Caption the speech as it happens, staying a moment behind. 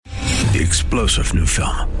the explosive new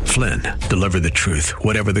film, Flynn, deliver the truth,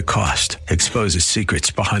 whatever the cost, exposes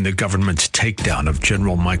secrets behind the government's takedown of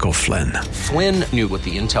General Michael Flynn. Flynn knew what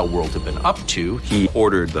the intel world had been up to. He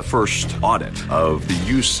ordered the first audit of the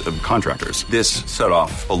use of contractors. This set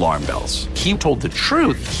off alarm bells. He told the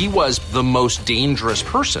truth. He was the most dangerous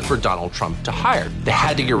person for Donald Trump to hire. They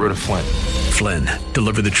had to get rid of Flynn. Flynn,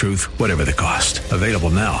 deliver the truth, whatever the cost. Available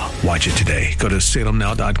now. Watch it today. Go to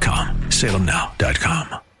salemnow.com.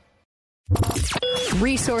 salemnow.com.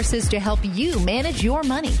 Resources to help you manage your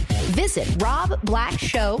money. Visit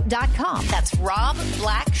robblackshow.com. That's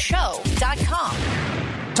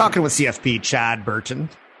robblackshow.com. Talking with CFP Chad Burton.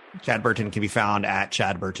 Chad Burton can be found at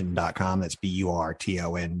chadburton.com. That's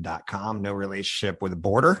BURTON.com. No relationship with the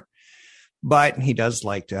border, but he does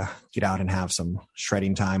like to get out and have some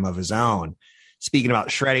shredding time of his own. Speaking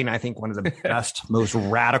about shredding, I think one of the best, most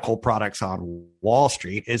radical products on Wall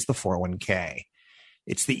Street is the 401k.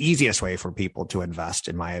 It's the easiest way for people to invest,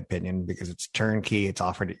 in my opinion, because it's turnkey. It's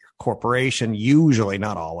offered at your corporation, usually,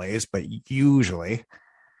 not always, but usually.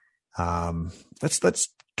 Let's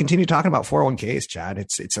continue talking about 401ks, Chad.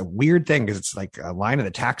 It's a weird thing because it's like a line of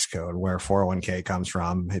the tax code where 401k comes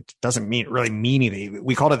from. It doesn't really mean anything.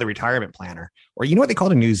 We called it the retirement planner, or you know what they call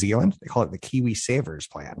it in New Zealand? They call it the Kiwi Savers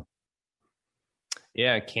Plan.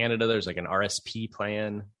 Yeah, in Canada, there's like an RSP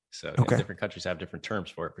plan. So different countries have different terms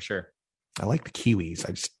for it, for sure. I like the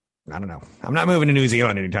Kiwis. I don't know. I'm not moving to New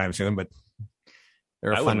Zealand anytime soon, but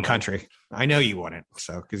they're a fun country. I know you wouldn't.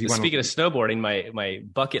 So, because speaking of snowboarding, my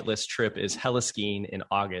bucket list trip is heliskiing in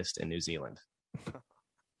August in New Zealand.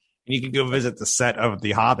 You can go visit the set of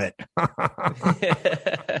The Hobbit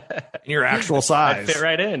in your actual size. I'd fit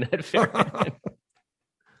right in.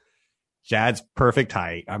 Chad's perfect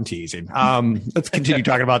height. I'm teasing. Let's continue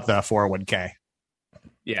talking about the 401k.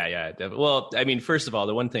 Yeah. Well, I mean, first of all,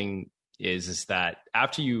 the one thing is that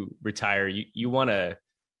after you retire, you want to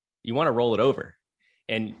roll it over.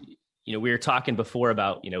 And, we were talking before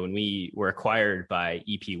about, when we were acquired by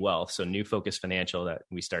EP Wealth. So New Focus Financial that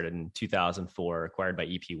we started in 2004, acquired by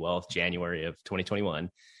EP Wealth, January of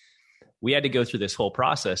 2021. We had to go through this whole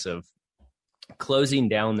process of closing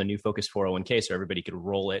down the New Focus 401k so everybody could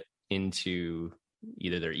roll it into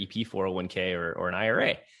either their EP 401k or an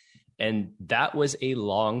IRA. And that was a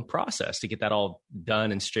long process to get that all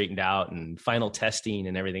done and straightened out and final testing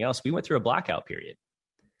and everything else. We went through a blackout period,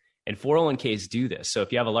 and 401ks do this. So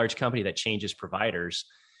if you have a large company that changes providers,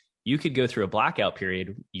 you could go through a blackout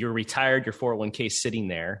period. You're retired, your 401k is sitting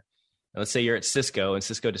there. And let's say you're at Cisco and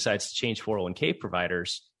Cisco decides to change 401k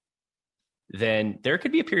providers. Then there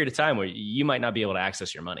could be a period of time where you might not be able to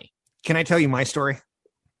access your money. Can I tell you my story?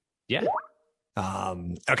 Yeah.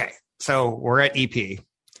 Okay. So we're at EP.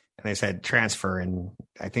 And they said transfer. And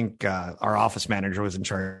I think our office manager was in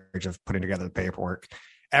charge of putting together the paperwork.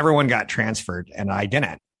 Everyone got transferred and I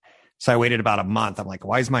didn't. So I waited about a month. I'm like,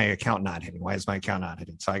 why is my account not hitting? Why is my account not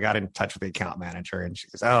hitting? So I got in touch with the account manager and she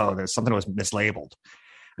goes, oh, there's something that was mislabeled.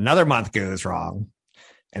 Another month goes wrong.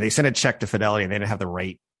 And they sent a check to Fidelity and they didn't have the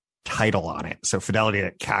right title on it. So Fidelity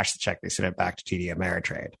didn't cash the check. They sent it back to TD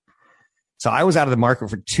Ameritrade. So I was out of the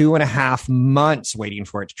market for 2.5 months waiting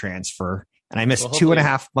for it to transfer. And I missed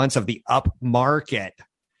 2.5 months of the up market.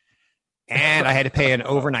 And I had to pay an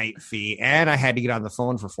overnight fee. And I had to get on the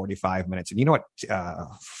phone for 45 minutes. And you know what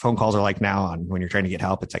phone calls are like now on when you're trying to get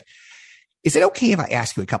help? It's like, is it okay if I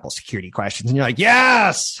ask you a couple of security questions? And you're like,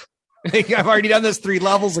 yes, I've already done this 3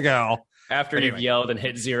 levels ago. After you've yelled and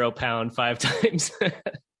hit £0 5 times.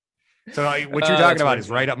 So what you're talking about is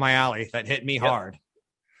right up my alley. That hit me hard.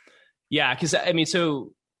 Yeah. Because I mean,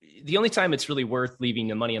 so the only time it's really worth leaving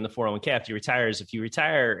the money on the 401k after you retire is if you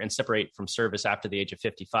retire and separate from service after the age of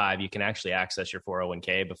 55, you can actually access your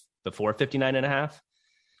 401k before 59 and a half.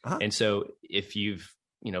 Uh-huh. And so if you've,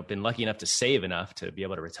 been lucky enough to save enough to be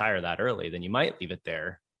able to retire that early, then you might leave it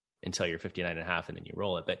there until you're 59 and a half and then you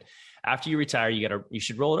roll it. But after you retire, you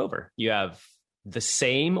should roll it over. You have the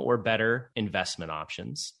same or better investment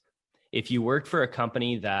options. If you worked for a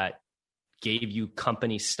company that gave you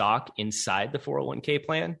company stock inside the 401k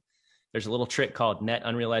plan, there's a little trick called net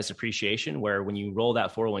unrealized appreciation, where when you roll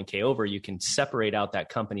that 401k over, you can separate out that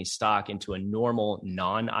company stock into a normal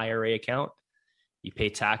non-IRA account. You pay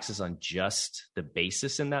taxes on just the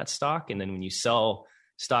basis in that stock. And then when you sell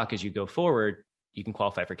stock as you go forward, you can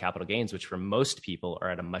qualify for capital gains, which for most people are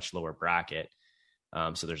at a much lower bracket.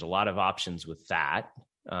 So there's a lot of options with that.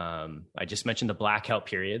 I just mentioned the blackout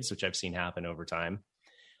periods, which I've seen happen over time.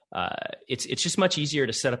 It's just much easier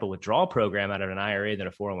to set up a withdrawal program out of an IRA than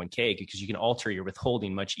a 401k because you can alter your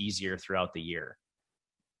withholding much easier throughout the year.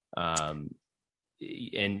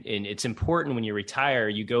 and it's important when you retire,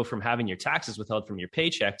 you go from having your taxes withheld from your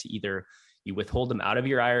paycheck to either you withhold them out of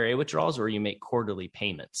your IRA withdrawals or you make quarterly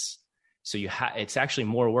payments. So it's actually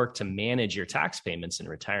more work to manage your tax payments in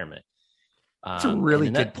retirement. It's a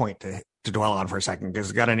really good point to dwell on for a second,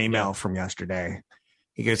 because I got an email from yesterday.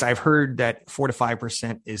 He goes, I've heard that 4 to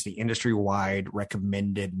 5% is the industry-wide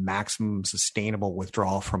recommended maximum sustainable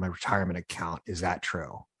withdrawal from a retirement account. Is that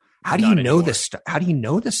true? How do you know this stuff? How do you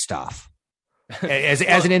know this stuff? As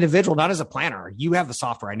an individual, not as a planner, you have the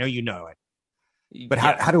software. I know you know it, but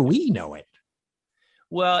how do we know it?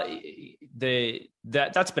 Well,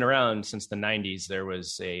 that's been around since the 90s. There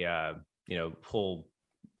was a whole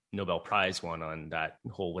Nobel Prize won on that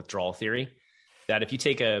whole withdrawal theory, that if you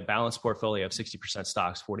take a balanced portfolio of 60%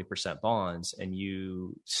 stocks, 40% bonds, and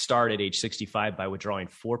you start at age 65 by withdrawing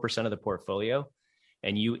 4% of the portfolio,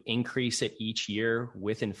 and you increase it each year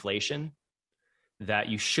with inflation, that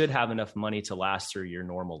you should have enough money to last through your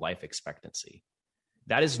normal life expectancy.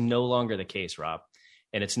 That is no longer the case, Rob.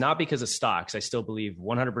 And it's not because of stocks. I still believe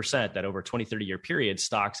 100% that over a 20, 30 year period,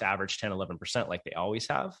 stocks average 10, 11% like they always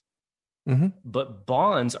have. Mm-hmm. But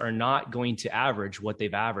bonds are not going to average what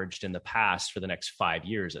they've averaged in the past for the next 5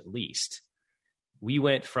 years, at least. We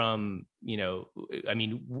went from,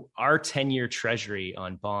 our 10-year treasury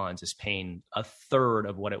on bonds is paying a third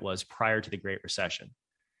of what it was prior to the Great Recession.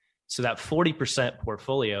 So that 40%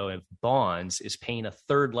 portfolio of bonds is paying a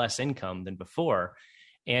third less income than before.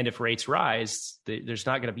 And if rates rise, there's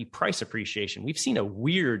not going to be price appreciation. We've seen a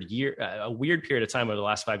weird period of time over the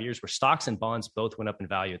last 5 years where stocks and bonds both went up in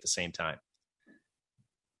value at the same time.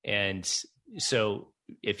 And so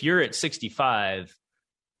if you're at 65,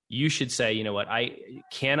 you should say, you know what,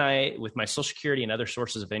 I with my Social Security and other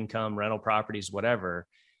sources of income, rental properties, whatever,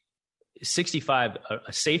 65,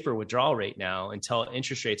 a safer withdrawal rate now until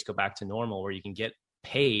interest rates go back to normal, where you can get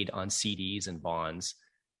paid on CDs and bonds.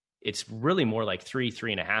 It's really more like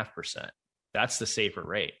 3.5%. That's the safer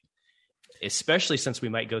rate, especially since we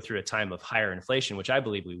might go through a time of higher inflation, which I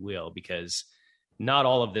believe we will, because not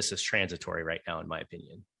all of this is transitory right now, in my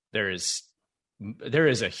opinion. There is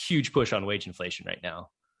a huge push on wage inflation right now.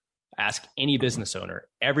 Ask any business owner.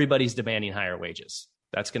 Everybody's demanding higher wages.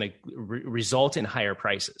 That's going to result in higher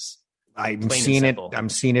prices. I'm seeing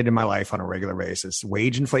it in my life on a regular basis.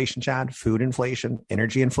 Wage inflation, Chad, food inflation,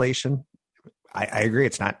 energy inflation. I agree.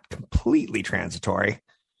 It's not completely transitory.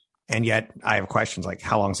 And yet I have questions like,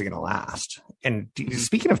 how long is it going to last? And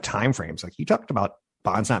speaking of timeframes, like you talked about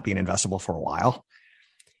bonds not being investable for a while.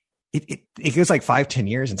 It goes like 5-10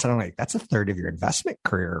 years. And suddenly like, that's a third of your investment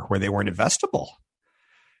career where they weren't investable.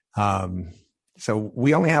 So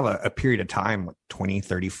we only have a period of time, 20,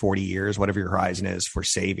 30, 40 years, whatever your horizon is for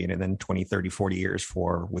saving, and then 20, 30, 40 years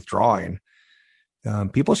for withdrawing.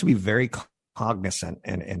 People should be very cognizant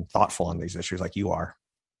and thoughtful on these issues like you are.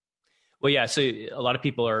 Well, yeah. So a lot of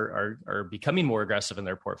people are becoming more aggressive in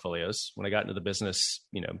their portfolios. When I got into the business,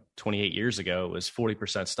 28 years ago, it was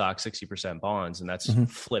 40% stock, 60% bonds, and that's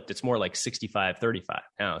flipped. It's more like 65-35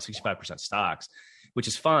 now, 65% stocks, which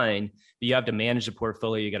is fine. But you have to manage the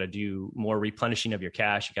portfolio. You got to do more replenishing of your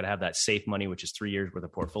cash. You got to have that safe money, which is 3 years worth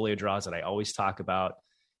of portfolio draws that I always talk about.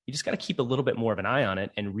 You just got to keep a little bit more of an eye on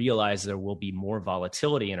it and realize there will be more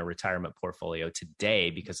volatility in a retirement portfolio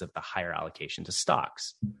today because of the higher allocation to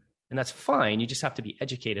stocks. And that's fine. You just have to be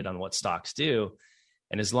educated on what stocks do.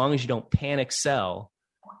 And as long as you don't panic sell,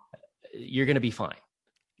 you're going to be fine.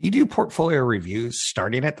 You do portfolio reviews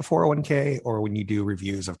starting at the 401k, or when you do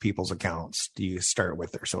reviews of people's accounts, do you start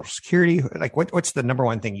with their Social Security? Like what's the number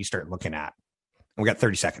one thing you start looking at? We got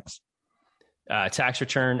 30 seconds. Tax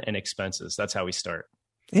return and expenses. That's how we start.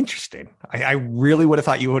 Interesting. I really would have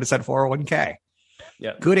thought you would have said 401k.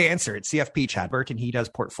 Yeah. Good answer. It's CFP Chad Burton. He does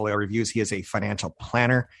portfolio reviews. He is a financial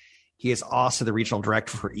planner. He is also the regional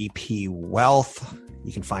director for EP Wealth.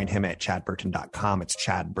 You can find him at chadburton.com. It's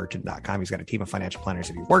chadburton.com. He's got a team of financial planners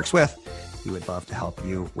that he works with. He would love to help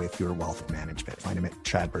you with your wealth management. Find him at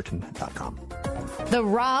chadburton.com. The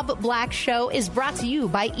Rob Black Show is brought to you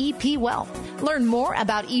by EP Wealth. Learn more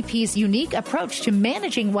about EP's unique approach to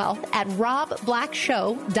managing wealth at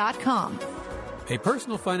robblackshow.com. A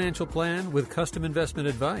personal financial plan with custom investment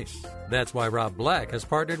advice. That's why Rob Black has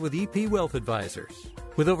partnered with EP Wealth Advisors.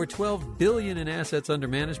 With over $12 billion in assets under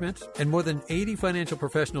management and more than 80 financial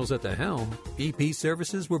professionals at the helm, EP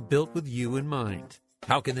services were built with you in mind.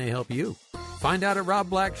 How can they help you? Find out at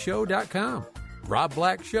robblackshow.com.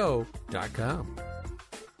 robblackshow.com.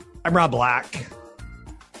 I'm Rob Black.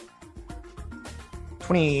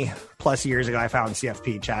 20 plus years ago, I found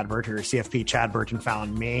CFP Chad Burton, or CFP Chad Burton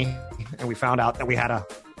found me, and we found out that we had a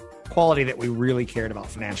quality that we really cared about: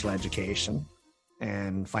 financial education.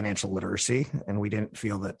 and financial literacy, and we didn't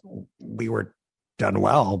feel that we were done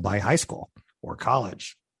well by high school or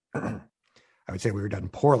college. I would say we were done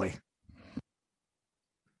poorly.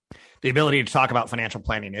 The ability to talk about financial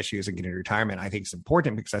planning issues and getting retirement, I think, is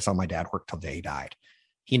important because I saw my dad work till the day he died.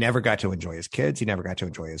 He never got to enjoy his kids. He never got to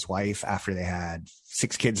enjoy his wife after they had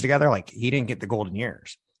 6 kids together. Like, he didn't get the golden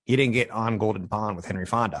years. He didn't get on Golden Pond with Henry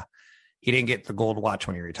Fonda. He didn't get the gold watch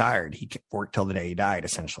when he retired. He worked till the day he died,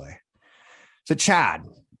 essentially. So, Chad,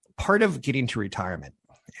 part of getting to retirement,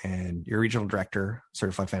 and you're regional director,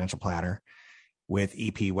 certified financial planner with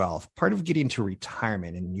EP Wealth, part of getting to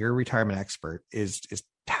retirement, and you're a retirement expert, is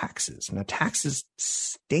taxes. Now, taxes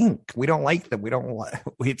stink. We don't like them. We don't like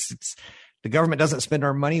it's the government doesn't spend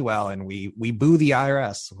our money well, and we boo the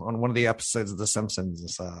IRS. On one of the episodes of The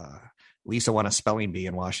Simpsons, Lisa won a spelling bee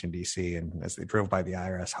in Washington, D.C., and as they drove by the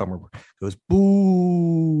IRS, Homer goes,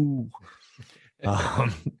 boo.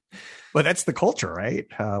 But that's the culture, right?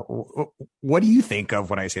 What do you think of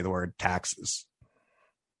when I say the word taxes?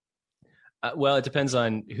 Well, it depends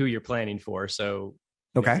on who you're planning for. So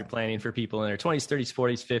okay, if you're planning for people in their 20s, 30s,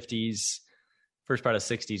 40s, 50s, first part of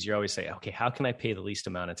 60s, you always say, okay, how can I pay the least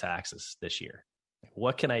amount of taxes this year?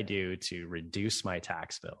 What can I do to reduce my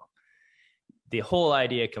tax bill? The whole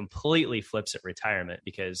idea completely flips at retirement,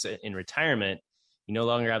 because in retirement, you no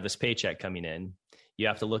longer have this paycheck coming in. You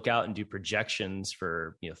have to look out and do projections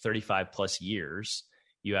for 35 plus years.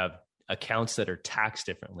 You have accounts that are taxed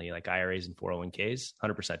differently, like IRAs and 401ks,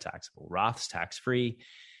 100% taxable. Roths, tax-free.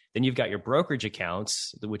 Then you've got your brokerage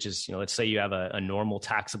accounts, which is, let's say you have a normal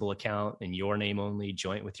taxable account in your name only,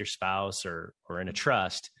 joint with your spouse or in a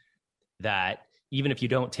trust, that even if you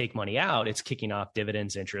don't take money out, it's kicking off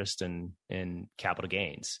dividends, interest, and capital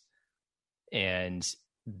gains. And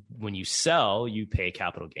when you sell, you pay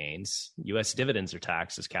capital gains. U.S. dividends are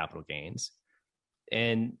taxed as capital gains.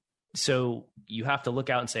 And so you have to look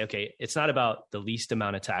out and say, okay, it's not about the least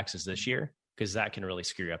amount of taxes this year, because that can really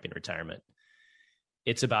screw you up in retirement.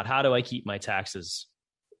 It's about, how do I keep my taxes,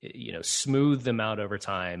 smooth them out over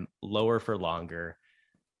time, lower for longer?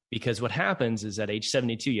 Because what happens is at age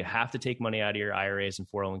 72, you have to take money out of your IRAs and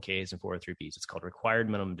 401ks and 403bs. It's called required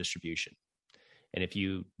minimum distribution. And if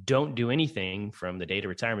you don't do anything from the date of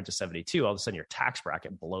retirement to 72, all of a sudden your tax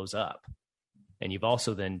bracket blows up. And you've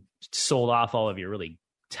also then sold off all of your really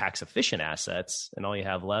tax efficient assets. And all you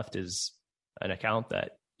have left is an account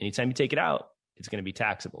that anytime you take it out, it's going to be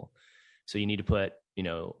taxable. So you need to put, you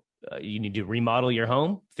need to remodel your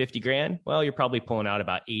home, 50 grand. Well, you're probably pulling out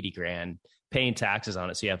about 80 grand, paying taxes on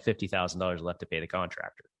it. So you have $50,000 left to pay the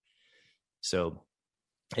contractor. So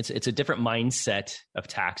it's a different mindset of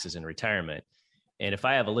taxes in retirement. And if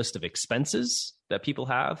I have a list of expenses that people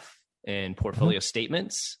have and portfolio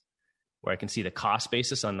statements where I can see the cost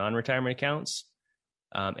basis on non-retirement accounts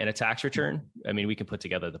and a tax return, I mean, we can put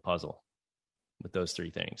together the puzzle with those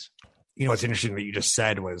 3 things. What's interesting that you just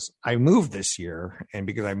said was, I moved this year, and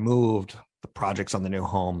because I moved, the projects on the new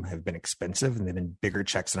home have been expensive and they've been bigger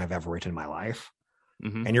checks than I've ever written in my life.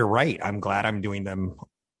 Mm-hmm. And you're right. I'm glad I'm doing them,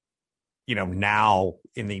 now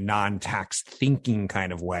in the non-tax thinking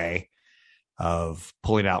kind of way of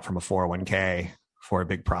pulling out from a 401k for a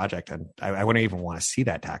big project. And I wouldn't even want to see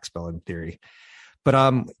that tax bill in theory.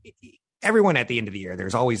 But everyone at the end of the year,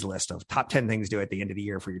 there's always a list of top 10 things to do at the end of the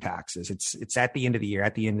year for your taxes. It's at the end of the year,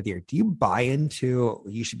 Do you buy into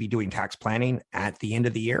you should be doing tax planning at the end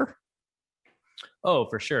of the year? Oh,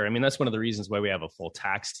 for sure. I mean, that's one of the reasons why we have a full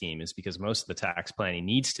tax team, is because most of the tax planning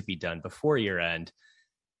needs to be done before year end.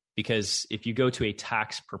 Because if you go to a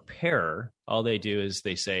tax preparer, all they do is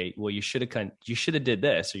they say, well, you should have did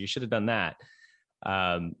this, or you should have done that.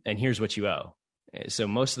 And here's what you owe. So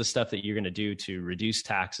most of the stuff that you're going to do to reduce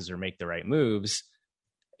taxes or make the right moves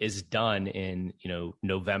is done in,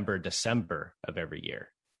 November, December of every year.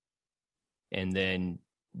 And then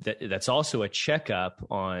that's also a checkup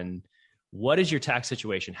on what is your tax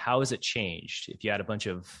situation? How has it changed? If you had a bunch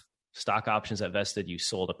of stock options that vested, you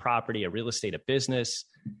sold a property, a real estate, a business,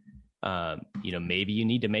 maybe you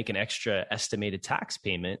need to make an extra estimated tax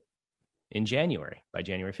payment in January, by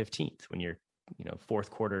January 15th, when your fourth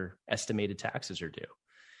quarter estimated taxes are due.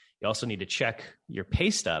 You also need to check your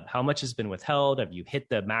pay stub. How much has been withheld? Have you hit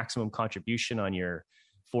the maximum contribution on your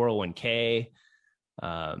 401k?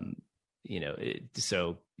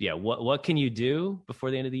 What can you do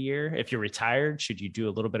before the end of the year? If you're retired, should you do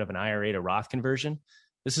a little bit of an IRA to Roth conversion?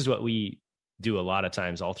 This is what we do a lot of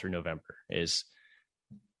times all through November is,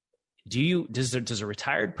 does a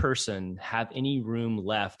retired person have any room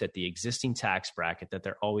left at the existing tax bracket that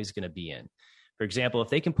they're always going to be in? For example, if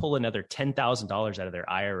they can pull another $10,000 out of their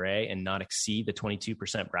IRA and not exceed the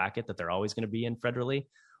 22% bracket that they're always going to be in federally,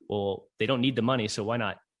 Well, they don't need the money, so why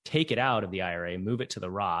not take it out of the IRA, move it to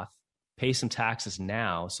the Roth, pay some taxes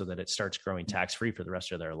now so that it starts growing tax-free for the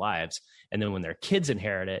rest of their lives. And then when their kids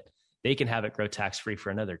inherit it, they can have it grow tax-free for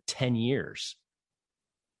another 10 years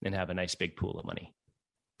and have a nice big pool of money.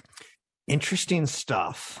 Interesting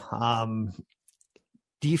stuff.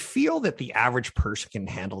 Do you feel that the average person can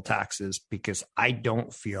handle taxes? Because I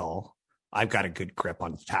don't feel I've got a good grip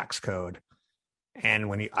on the tax code. And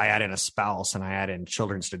when I add in a spouse and I add in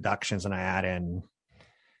children's deductions and I add in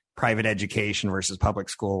private education versus public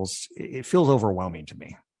schools, it feels overwhelming to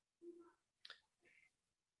me.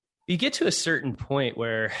 You get to a certain point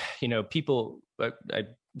where, people, I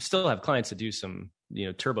still have clients that do some,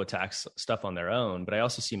 TurboTax stuff on their own, but I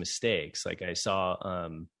also see mistakes. Like I saw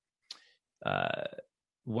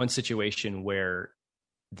one situation where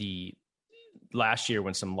last year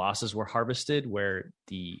when some losses were harvested, where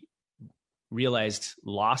the realized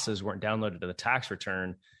losses weren't downloaded to the tax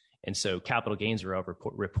return. And so capital gains were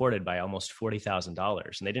reported by almost $40,000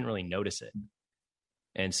 and they didn't really notice it.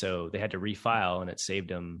 And so they had to refile and it saved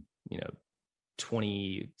them,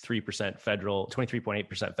 23% federal,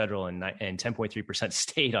 23.8% federal and 10.3%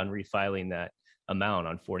 state on refiling that amount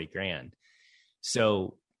on 40 grand.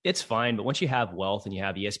 So it's fine. But once you have wealth and you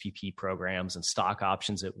have ESPP programs and stock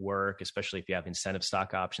options at work, especially if you have incentive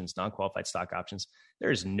stock options, non-qualified stock options, there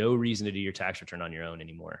is no reason to do your tax return on your own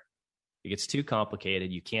anymore. It gets too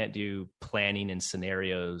complicated. You can't do planning and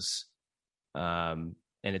scenarios. And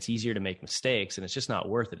it's easier to make mistakes and it's just not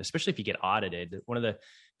worth it, especially if you get audited. One of the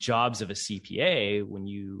jobs of a CPA when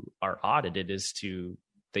you are audited is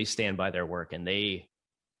they stand by their work and they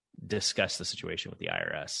discuss the situation with the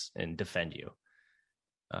IRS and defend you.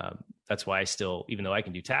 That's why even though I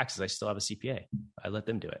can do taxes, I still have a CPA. I let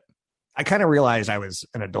them do it. I kind of realized I was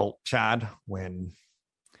an adult, Chad, when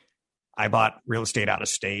I bought real estate out of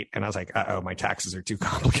state and I was like, my taxes are too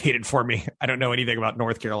complicated for me. I don't know anything about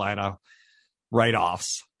North Carolina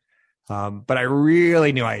write-offs. But I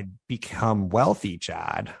really knew I'd become wealthy,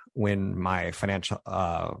 Chad, when my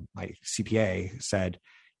my CPA said,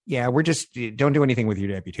 yeah, don't do anything with your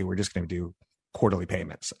W-2. We're just going to do quarterly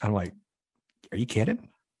payments. I'm like, are you kidding?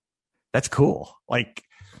 That's cool. Like,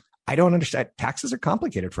 I don't understand. Taxes are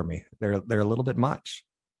complicated for me. They're a little bit much.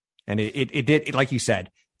 And it did, like you said,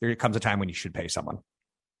 there comes a time when you should pay someone.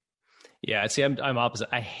 Yeah. See, I'm opposite.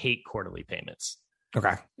 I hate quarterly payments.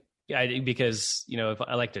 Okay. Yeah, because, if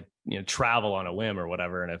I like to, travel on a whim or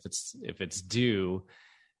whatever, and if it's due,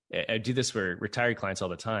 I do this for retired clients all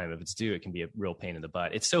the time. If it's due, it can be a real pain in the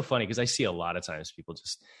butt. It's so funny because I see a lot of times people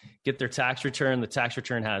just get their tax return. The tax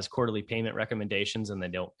return has quarterly payment recommendations and they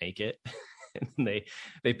don't make it. And they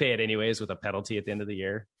pay it anyways with a penalty at the end of the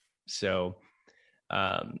year. So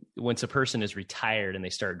once a person is retired and they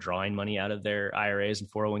start drawing money out of their IRAs and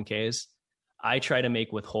 401ks, I try to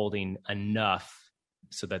make withholding enough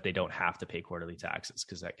so that they don't have to pay quarterly taxes,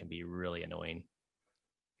 because that can be really annoying.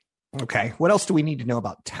 Okay. What else do we need to know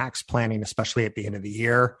about tax planning, especially at the end of the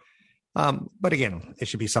year? But again, it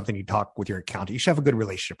should be something you talk with your accountant. You should have a good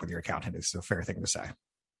relationship with your accountant. It's a fair thing to say.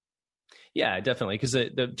 Yeah, definitely. Because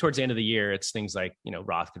towards the end of the year, it's things like,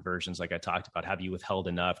 Roth conversions, like I talked about. Have you withheld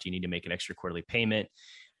enough? Do you need to make an extra quarterly payment?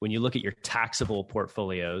 When you look at your taxable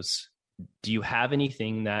portfolios, do you have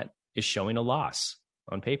anything that is showing a loss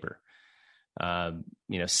on paper?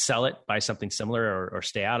 Sell it, buy something similar or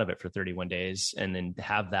stay out of it for 31 days and then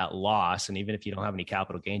have that loss. And even if you don't have any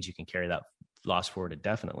capital gains, you can carry that loss forward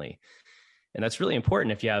indefinitely. And that's really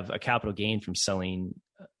important if you have a capital gain from selling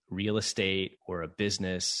real estate or a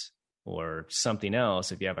business or something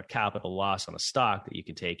else. If you have a capital loss on a stock that you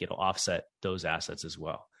can take, it'll offset those assets as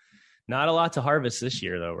well. Not a lot to harvest this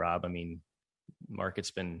year though, Rob. I mean,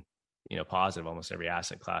 market's been, positive. Almost every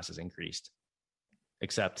asset class has increased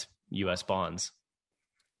except U.S. bonds.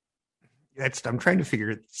 I'm trying to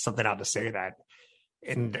figure something out to say that.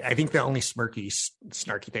 And I think the only snarky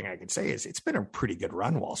thing I could say is it's been a pretty good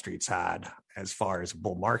run Wall Street's had as far as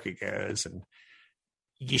bull market goes. And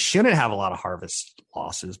you shouldn't have a lot of harvest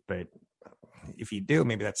losses, but if you do,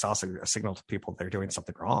 maybe that's also a signal to people they're doing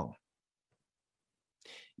something wrong.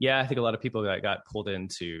 Yeah, I think a lot of people that got pulled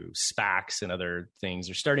into SPACs and other things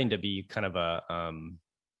are starting to be kind of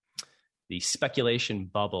the speculation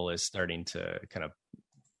bubble is starting to kind of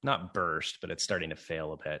not burst, but it's starting to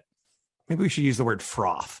fail a bit. Maybe we should use the word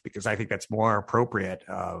froth because I think that's more appropriate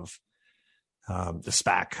of the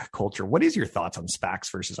SPAC culture. What is your thoughts on SPACs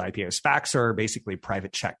versus IPOs? SPACs are basically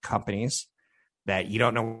private check companies that you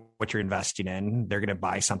don't know what you're investing in. They're going to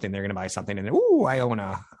buy something. And then, I own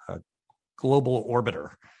a global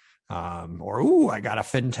orbiter. Or I got a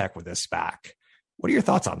fintech with this SPAC. What are your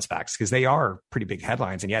thoughts on SPACs? Because they are pretty big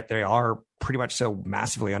headlines, and yet they are pretty much so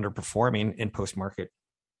massively underperforming in post-market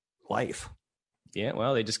life. Yeah,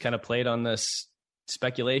 well, they just kind of played on this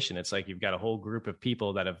speculation. It's like you've got a whole group of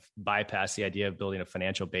people that have bypassed the idea of building a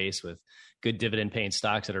financial base with good dividend paying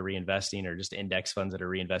stocks that are reinvesting, or just index funds that are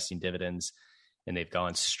reinvesting dividends. And they've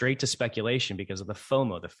gone straight to speculation because of the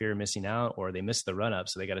FOMO, the fear of missing out, or they missed the run up.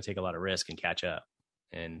 So they got to take a lot of risk and catch up.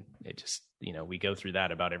 And it just, we go through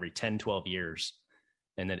that about every 10, 12 years,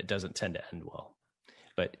 and then it doesn't tend to end well.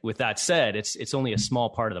 But with that said, it's only a small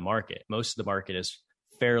part of the market. Most of the market is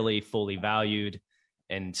fairly fully valued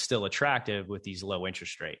and still attractive with these low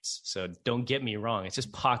interest rates. So don't get me wrong. It's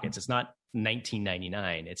just pockets. It's not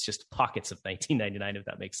 1999. It's just pockets of 1999, if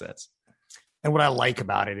that makes sense. And what I like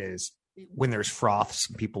about it is when there's froth,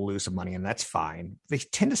 some people lose some money, and that's fine. They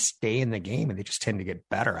tend to stay in the game, and they just tend to get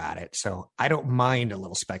better at it. So I don't mind a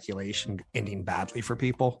little speculation ending badly for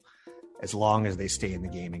people, as long as they stay in the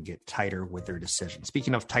game and get tighter with their decisions.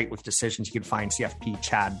 Speaking of tight with decisions, you can find CFP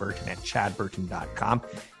Chad Burton at chadburton.com.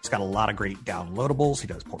 He's got a lot of great downloadables. He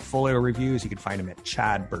does portfolio reviews. You can find him at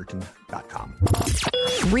chadburton.com.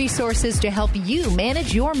 Resources to help you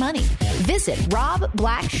manage your money. Visit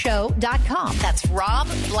robblackshow.com. That's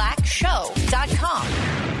robblackshow.com.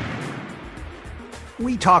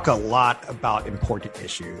 We talk a lot about important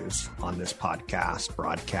issues on this podcast,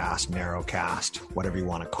 broadcast, narrowcast, whatever you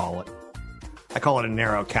want to call it. I call it a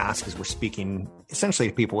narrowcast because we're speaking essentially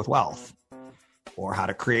to people with wealth or how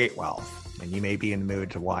to create wealth. And you may be in the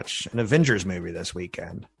mood to watch an Avengers movie this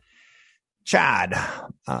weekend. Chad,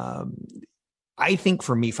 I think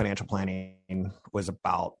for me, financial planning was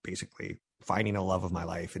about basically finding a love of my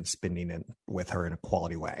life and spending it with her in a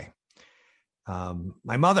quality way.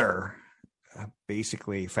 My mother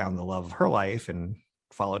basically found the love of her life and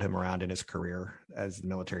followed him around in his career as the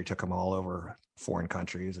military took him all over foreign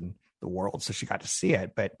countries and the world. So she got to see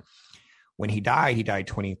it. But when he died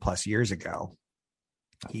 20 plus years ago.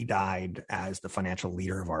 He died as the financial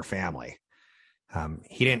leader of our family.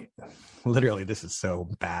 He didn't literally, this is so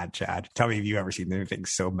bad, Chad. Tell me if you ever seen anything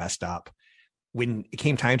so messed up. When it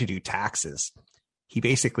came time to do taxes, he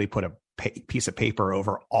basically put a piece of paper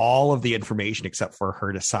over all of the information except for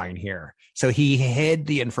her to sign here. So he hid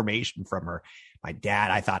the information from her. My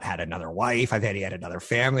dad, I thought, had another wife. I thought he had another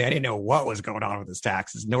family. I didn't know what was going on with his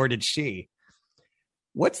taxes, nor did she.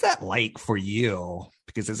 What's that like for you?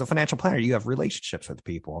 Because as a financial planner, you have relationships with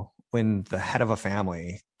people. When the head of a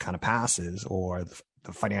family kind of passes, or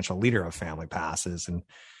the financial leader of a family passes, and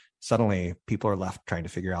suddenly people are left trying to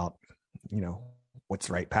figure out, what's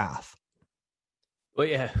the right path. Well,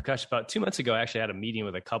 yeah, gosh, about 2 months ago, I actually had a meeting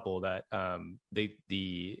with a couple that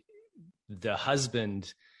the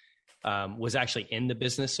husband was actually in the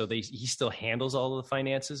business. So he still handles all of the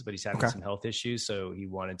finances, but he's having some health issues. So he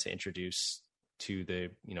wanted to introduce to the,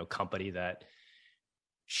 company that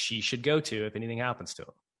she should go to if anything happens to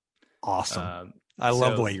him. Awesome. I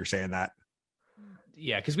love the way you're saying that.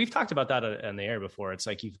 Yeah. Cause we've talked about that on the air before. It's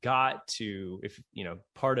like, you've got to,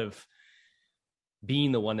 part of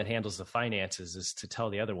being the one that handles the finances is to tell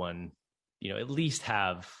the other one, at least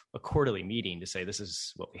have a quarterly meeting to say, this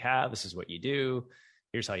is what we have. This is what you do.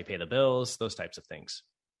 Here's how you pay the bills, those types of things.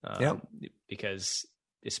 Because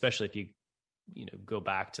especially if you, go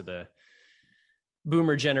back to the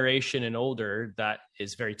boomer generation and older, that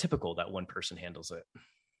is very typical that one person handles it.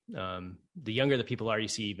 The younger the people are, you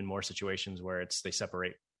see even more situations where they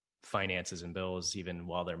separate finances and bills even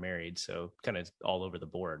while they're married. So kind of all over the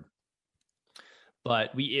board.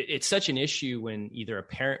 But it's such an issue when either a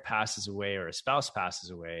parent passes away or a spouse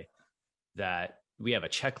passes away that we have a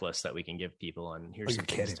checklist that we can give people on. Here's some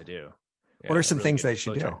things to do. What are some things they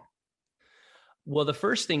should do? Well, the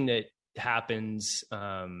first thing that happens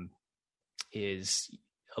is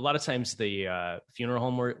a lot of times the funeral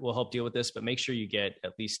home will help deal with this, but make sure you get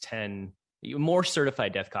at least 10 more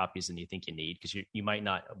certified death copies than you think you need, because you might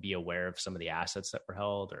not be aware of some of the assets that were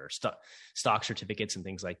held, or stock certificates and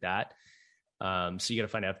things like that. So you got to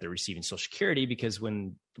find out if they're receiving Social Security, because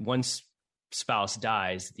when one spouse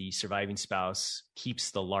dies, the surviving spouse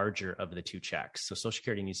keeps the larger of the two checks. So Social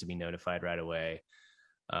Security needs to be notified right away.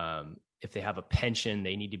 If they have a pension,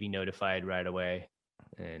 they need to be notified right away.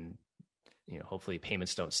 And, hopefully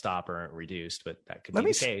payments don't stop or aren't reduced, but that could be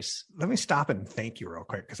the case. Let me stop and thank you real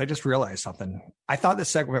quick, because I just realized something. I thought this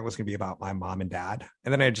segment was going to be about my mom and dad,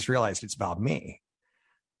 and then I just realized it's about me.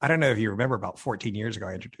 I don't know if you remember, about 14 years ago,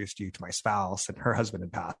 I introduced you to my spouse, and her husband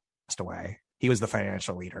had passed away. He was the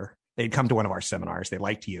financial leader. They'd come to one of our seminars. They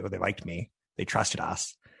liked you. They liked me. They trusted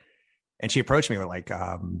us. And she approached me with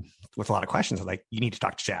a lot of questions. Like, you need to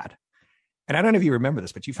talk to Chad. And I don't know if you remember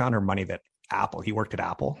this, but you found her money that Apple, he worked at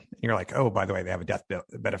Apple. And you're like, oh, by the way, they have a death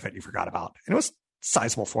benefit you forgot about. And it was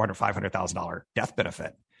sizable $400,000, $500,000 death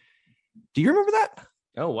benefit. Do you remember that?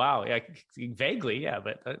 Oh, wow. Yeah, vaguely. Yeah,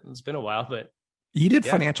 but it's been a while, but. You did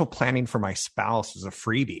financial planning for my spouse as a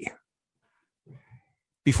freebie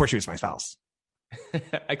before she was my spouse.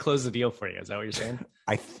 I closed the deal for you. Is that what you're saying?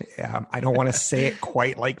 I don't want to say it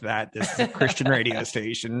quite like that. This is a Christian radio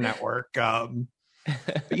station network. But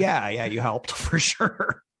yeah, you helped for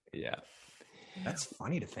sure. Yeah. That's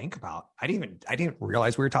funny to think about. I didn't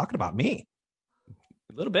realize we were talking about me.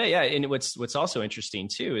 A little bit. Yeah. And what's also interesting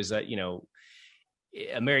too, is that,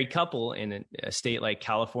 a married couple in a state like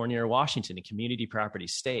California or Washington, a community property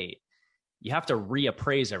state, you have to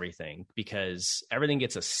reappraise everything because everything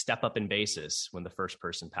gets a step up in basis when the first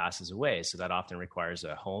person passes away. So that often requires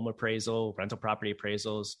a home appraisal, rental property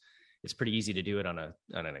appraisals. It's pretty easy to do it on a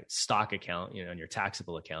stock account, on your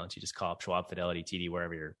taxable accounts. You just call up Schwab, Fidelity, TD,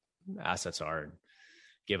 wherever your assets are, and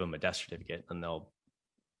give them a death certificate, and they'll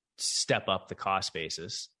step up the cost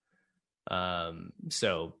basis.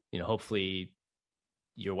 So, hopefully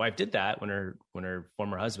your wife did that when her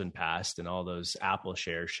former husband passed, and all those Apple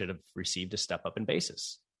shares should have received a step up in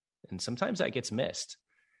basis. And sometimes that gets missed.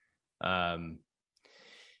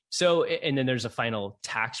 So, and then there's a final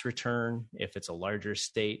tax return if it's a larger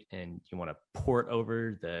state and you want to port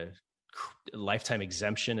over the lifetime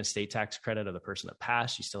exemption estate tax credit of the person that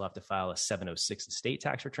passed. You still have to file a 706 estate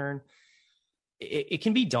tax return. It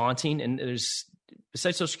can be daunting, and there's,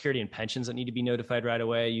 besides Social Security and pensions that need to be notified right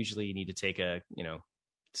away, usually you need to take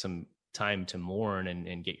some time to mourn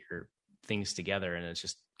and get your things together. And it's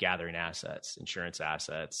just gathering assets, insurance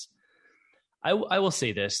assets. I will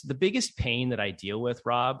say this, the biggest pain that I deal with,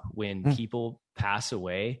 Rob, when people pass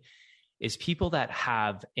away is people that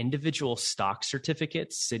have individual stock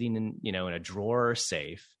certificates sitting in a drawer or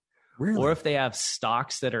safe. Really? Or if they have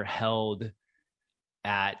stocks that are held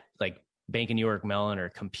at like Bank of New York Mellon or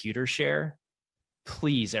Computer Share.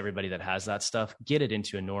 Please, everybody that has that stuff, get it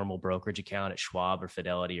into a normal brokerage account at Schwab or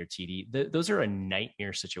Fidelity or TD. Those are a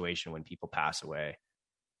nightmare situation when people pass away.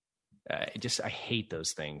 I hate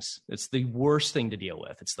those things. It's the worst thing to deal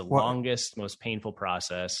with. It's the longest, most painful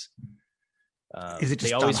process. Is it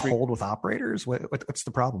just on hold with operators? What's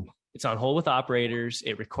the problem? It's on hold with operators.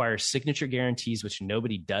 It requires signature guarantees, which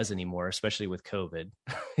nobody does anymore, especially with COVID.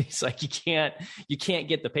 It's like you can't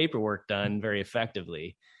get the paperwork done very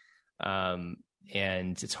effectively.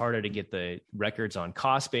 And it's harder to get the records on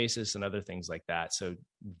cost basis and other things like that. So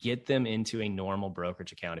get them into a normal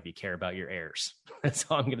brokerage account if you care about your heirs. That's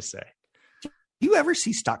all I'm going to say. Do you ever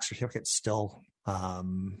see stock certificates still?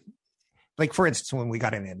 Like, for instance, when we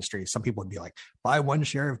got in the industry, some people would be like, buy one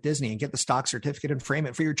share of Disney and get the stock certificate and frame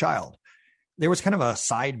it for your child. There was kind of a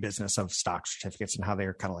side business of stock certificates and how they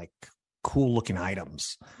were kind of like cool looking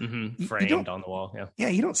items. Mm-hmm. Framed on the wall. Yeah. Yeah.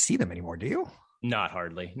 You don't see them anymore, do you? Not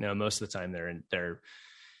hardly. No, most of the time they're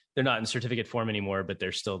not in certificate form anymore, but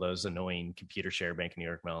there's still those annoying Computer Share, Bank of New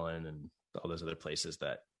York Mellon, and all those other places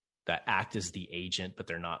that act as the agent, but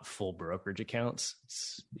they're not full brokerage accounts.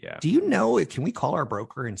 Yeah. Do you know, can we call our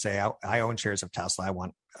broker and say, I own shares of Tesla, I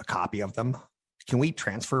want a copy of them? Can we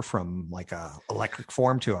transfer from like a electric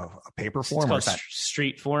form to a paper form? Or is that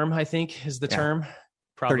street form, I think is the term.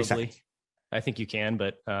 Probably. I think you can,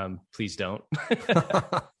 but please don't.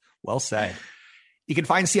 Well said. You can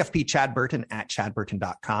find CFP Chad Burton at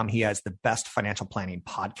chadburton.com. He has the best financial planning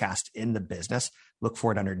podcast in the business. Look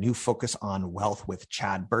for it under New Focus on Wealth with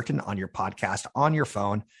Chad Burton on your podcast, on your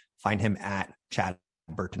phone. Find him at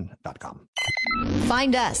chadburton.com.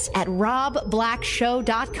 Find us at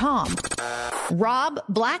robblackshow.com.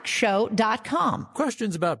 robblackshow.com.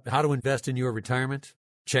 Questions about how to invest in your retirement?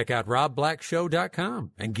 Check out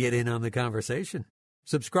robblackshow.com and get in on the conversation.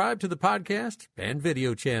 Subscribe to the podcast and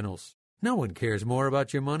video channels. No one cares more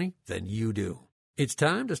about your money than you do. It's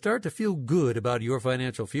time to start to feel good about your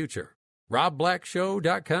financial future.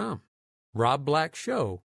 robblackshow.com.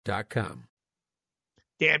 robblackshow.com.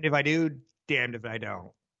 Damned if I do, damned if I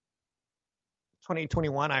don't.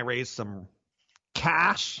 2021, I raised some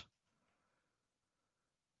cash,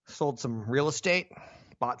 sold some real estate,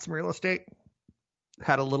 bought some real estate,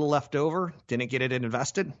 had a little left over, didn't get it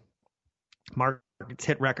invested. Markets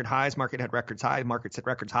hit record highs, markets hit record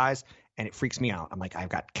highs, and it freaks me out. I'm like, I've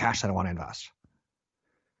got cash that I want to invest.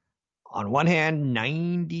 On one hand,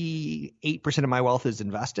 98% of my wealth is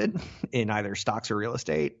invested in either stocks or real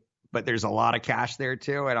estate, but there's a lot of cash there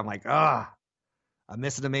too. And I'm like, I'm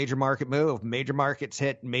missing a major market move. Major markets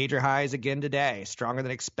hit major highs again today. Stronger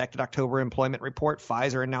than expected October employment report.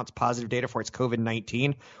 Pfizer announced positive data for its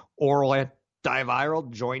COVID-19 oral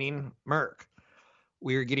antiviral joining Merck.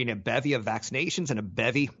 we're getting a bevy of vaccinations and a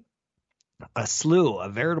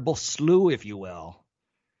veritable slew, if you will,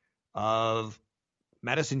 of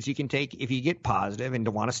medicines you can take if you get positive and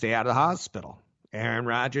don't want to stay out of the hospital. Aaron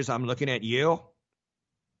Rodgers, I'm looking at you.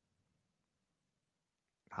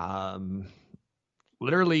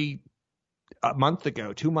 Literally a month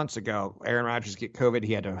ago, 2 months ago, Aaron Rodgers get COVID.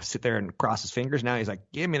 He had to sit there and cross his fingers. Now he's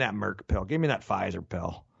like, give me that Merck pill. Give me that Pfizer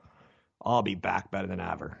pill. I'll be back better than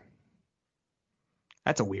ever.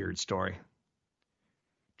 That's a weird story.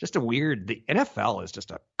 The NFL is just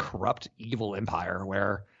a corrupt, evil empire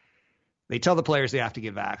where they tell the players they have to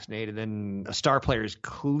get vaccinated. Then a star player is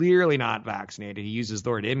clearly not vaccinated. He uses the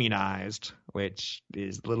word immunized, which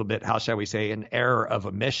is a little bit, how shall we say, an error of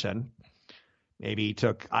omission. Maybe he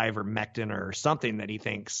took ivermectin or something that he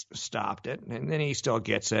thinks stopped it, and then he still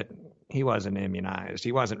gets it. He wasn't immunized.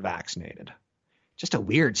 He wasn't vaccinated. Just a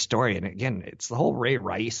weird story. And again, it's the whole Ray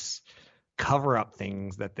Rice cover-up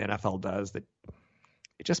things that the NFL does that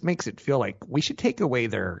it just makes it feel like we should take away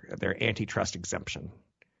their antitrust exemption.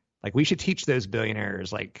 Like we should teach those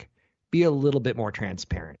billionaires, like, be a little bit more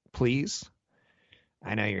transparent, please.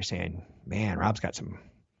 I know you're saying, man, Rob's got some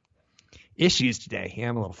issues today. Yeah,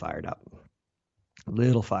 I'm a little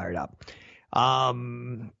fired up.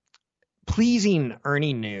 Pleasing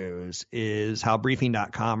earning news is how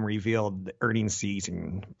Briefing.com revealed the earnings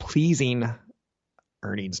season. Pleasing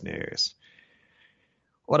earnings news.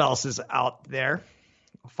 What else is out there?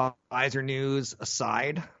 Pfizer news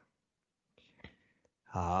aside.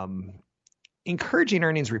 Encouraging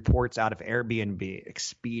earnings reports out of Airbnb,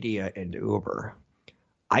 Expedia, and Uber.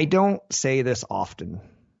 I don't say this often.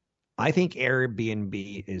 I think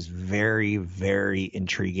Airbnb is very, very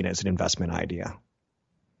intriguing as an investment idea.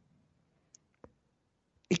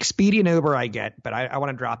 Expedia and Uber I get, but I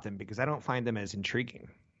want to drop them because I don't find them as intriguing.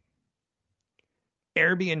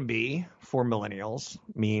 Airbnb for millennials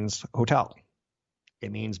means hotel.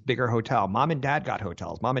 It means bigger hotel. Mom and dad got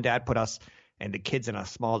hotels. Mom and dad put us and the kids in a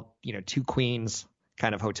small, 2 queens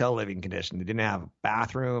kind of hotel living condition. They didn't have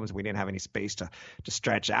bathrooms. We didn't have any space to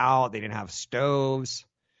stretch out. They didn't have stoves.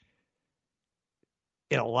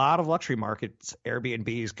 In a lot of luxury markets,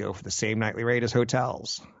 Airbnbs go for the same nightly rate as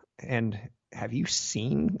hotels. And have you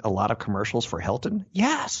seen a lot of commercials for Hilton?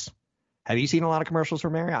 Yes. Have you seen a lot of commercials for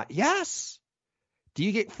Marriott? Yes. Do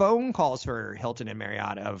you get phone calls for Hilton and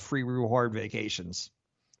Marriott of free reward vacations?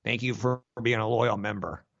 Thank you for being a loyal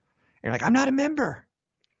member. And you're like, I'm not a member.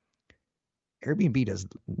 Airbnb does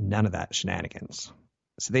none of that shenanigans.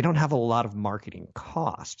 So they don't have a lot of marketing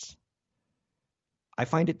costs. I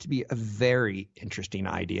find it to be a very interesting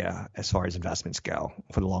idea as far as investments go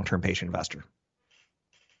for the long-term patient investor.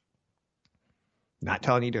 Not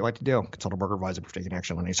telling you what to do. Consult a broker advisor before taking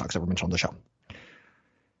action on any stocks ever mentioned on the show.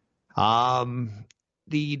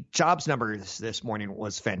 The jobs numbers this morning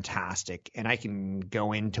was fantastic, and I can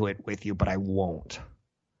go into it with you, but I won't.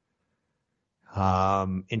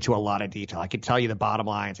 Into a lot of detail. I can tell you the bottom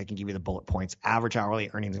lines. I can give you the bullet points. Average hourly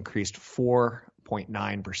earnings increased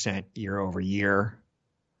 4.9% year over year.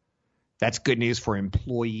 That's good news for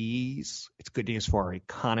employees. It's good news for our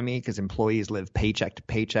economy because employees live paycheck to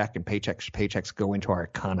paycheck and paychecks go into our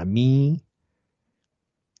economy.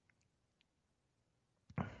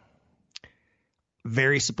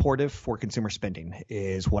 Very supportive for consumer spending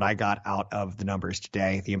is what I got out of the numbers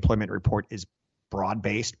today. The employment report is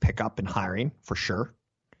broad-based pickup in hiring for sure.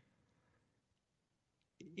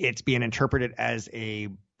 It's being interpreted as a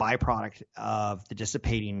byproduct of the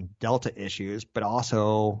dissipating Delta issues, but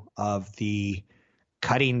also of the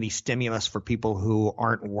cutting the stimulus for people who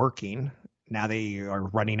aren't working. Now they are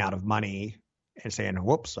running out of money and saying,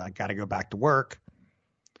 whoops, I got to go back to work.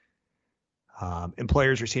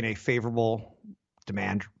 Employers are seeing a favorable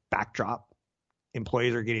demand backdrop.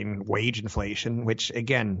 Employees are getting wage inflation, which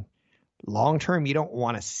again, long term, you don't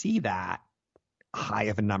want to see that high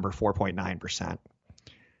of a number, 4.9%.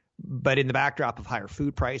 But in the backdrop of higher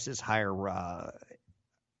food prices, higher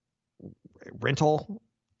rental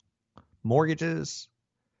mortgages,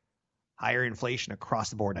 higher inflation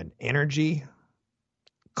across the board on energy,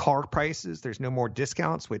 car prices, there's no more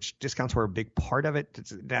discounts, which discounts were a big part of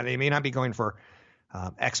it. Now, they may not be going for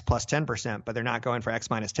X plus 10%, but they're not going for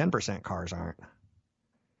X minus 10%. Cars aren't.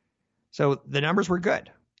 So the numbers were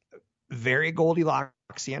good. Very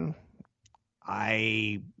Goldilocksian.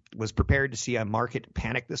 I was prepared to see a market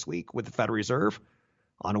panic this week with the Federal Reserve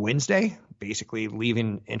on Wednesday, basically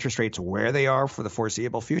leaving interest rates where they are for the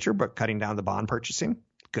foreseeable future, but cutting down the bond purchasing.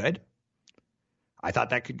 Good. I thought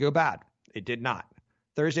that could go bad. It did not.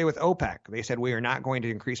 Thursday with OPEC, they said we are not going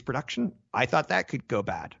to increase production. I thought that could go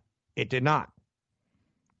bad. It did not.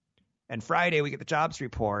 And Friday, we get the jobs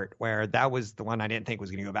report where that was the one I didn't think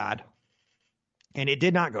was going to go bad. And it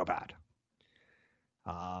did not go bad.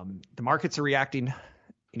 The markets are reacting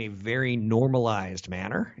in a very normalized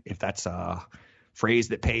manner, if that's a phrase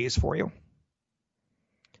that pays for you.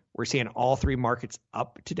 We're seeing all three markets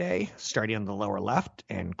up today, starting on the lower left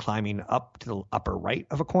and climbing up to the upper right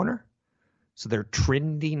of a corner. So they're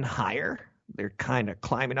trending higher. They're kind of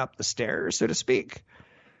climbing up the stairs, so to speak.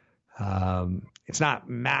 It's not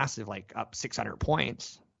massive, like up 600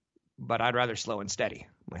 points, but I'd rather slow and steady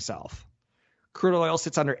myself. Crude oil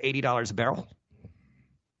sits under $80 a barrel.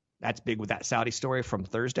 That's big with that Saudi story from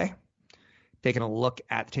Thursday. Taking a look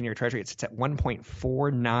at the 10-year Treasury, it sits at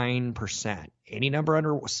 1.49%. Any number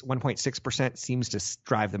under 1.6% seems to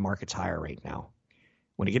drive the markets higher right now.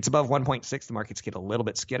 When it gets above 1.6, the markets get a little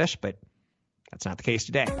bit skittish, but that's not the case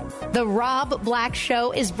today. The Rob Black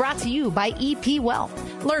Show is brought to you by EP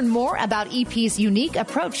Wealth. Learn more about EP's unique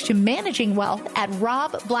approach to managing wealth at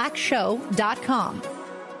robblackshow.com.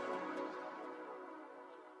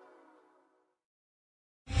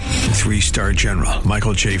 3-star General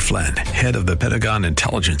Michael J. Flynn, head of the Pentagon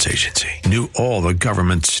Intelligence Agency, knew all the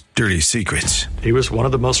government's dirty secrets. He was one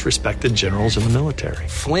of the most respected generals in the military.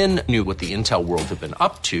 Flynn knew what the intel world had been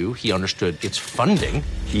up to. He understood its funding.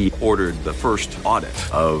 He ordered the first audit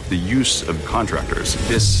of the use of contractors.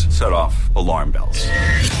 This set off alarm bells.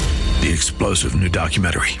 The explosive new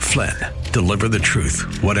documentary, Flynn, Deliver the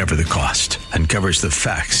Truth, Whatever the Cost, uncovers the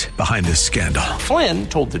facts behind this scandal. Flynn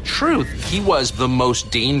told the truth. He was the most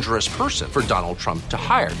dangerous person for Donald Trump to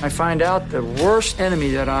hire. I find out the worst enemy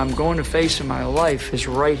that I'm going to face in my life is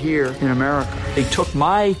right here in America. They took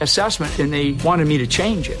my assessment and they wanted me to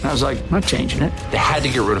change it. And I was like, I'm not changing it. They had to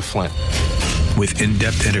get rid of Flynn. With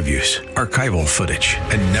in-depth interviews, archival footage,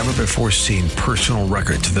 and never-before-seen personal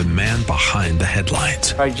records of the man behind the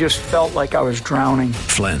headlines. I just felt like I was drowning.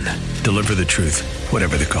 Flynn, Deliver the Truth,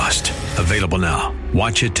 Whatever the Cost. Available now.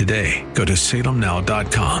 Watch it today. Go to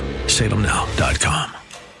salemnow.com. salemnow.com.